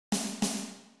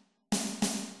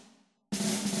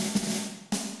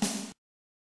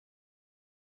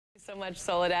So much,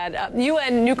 Soledad.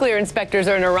 UN nuclear inspectors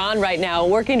are in Iran right now,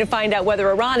 working to find out whether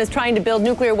Iran is trying to build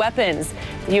nuclear weapons.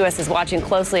 The U.S. is watching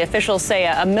closely. Officials say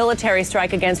a military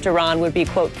strike against Iran would be,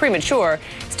 quote, premature.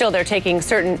 Still, they're taking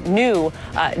certain new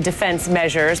defense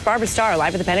measures. Barbara Starr,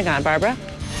 live at the Pentagon. Barbara?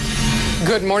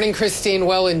 Good morning, Christine.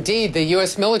 Well, indeed, the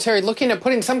U.S. military looking at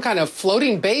putting some kind of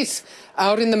floating base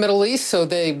out in the Middle East, so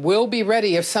they will be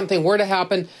ready if something were to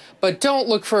happen. But don't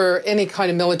look for any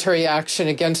kind of military action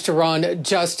against Iran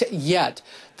just yet.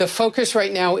 The focus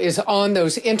right now is on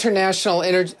those International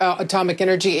Atomic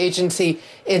Energy Agency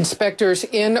inspectors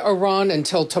in Iran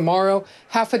until tomorrow.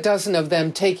 Half a dozen of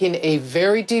them taking a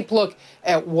very deep look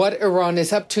at what Iran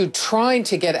is up to, trying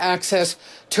to get access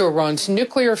to Iran's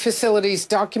nuclear facilities,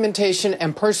 documentation,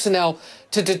 and personnel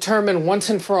to determine once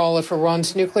and for all if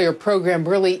Iran's nuclear program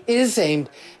really is aimed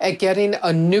at getting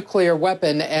a nuclear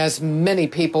weapon, as many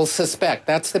people suspect.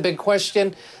 That's the big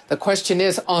question. The question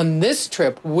is, on this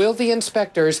trip, will the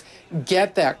inspectors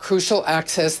get that crucial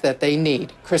access that they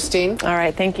need? Christine? All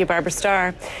right. Thank you, Barbara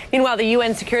Starr. Meanwhile, the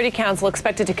UN Security Council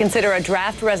expected to consider a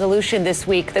draft resolution this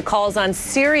week that calls on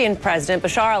Syrian President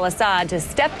Bashar al-Assad to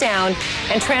step down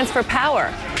and transfer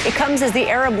power. It comes as the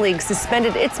Arab League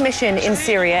suspended its mission in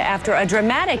Syria after a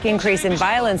dramatic increase in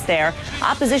violence there.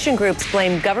 Opposition groups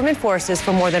blame government forces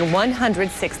for more than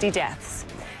 160 deaths.